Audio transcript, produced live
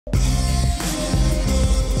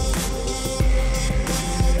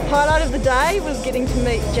Highlight of the day was getting to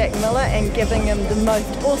meet Jack Miller and giving him the most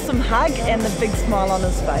awesome hug and the big smile on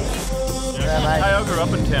his face. Yeah, hey, I grew up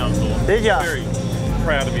in Townsville. Did you? Very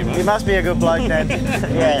proud of you, mate. You must be a good bloke then.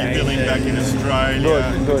 Yeah. You're feeling back in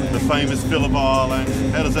Australia, good. The famous Phillip Island.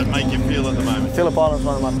 How does that make you feel at the moment? Phillip Island's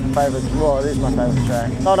one of my favourite, well, it is my favourite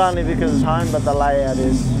track. Not only because it's home, but the layout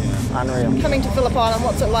is unreal. Coming to Phillip Island,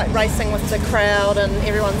 what's it like racing with the crowd and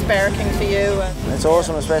everyone's barracking for you? It's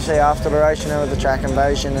awesome, especially after the race, you know, with the track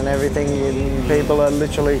invasion and everything. People are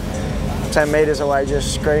literally 10 metres away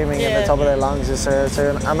just screaming at the top of their lungs. It's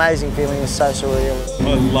an amazing feeling, it's so surreal.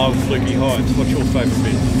 I love Fluky Heights. What's your favourite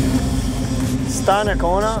bit? Stoner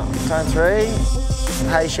Corner, turn 3,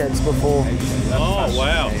 hay sheds before. Oh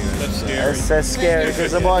wow, that's scary. That's scary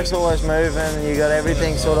because the bike's always moving and you got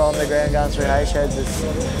everything sort of on the ground going through hay sheds.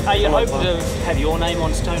 Are you hoping to have your name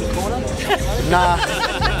on Stoner Corner? Nah,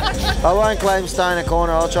 I won't claim Stoner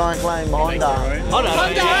Corner, I'll try and claim Honda. Honda!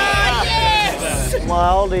 Yes! My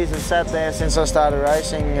oldies have sat there since I started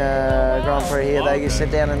racing Grand Prix here. They just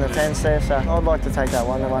sit down in the tents there, so I'd like to take that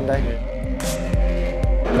one day.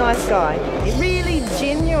 Nice guy, really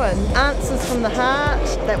genuine, answers from the heart.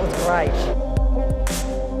 That was great.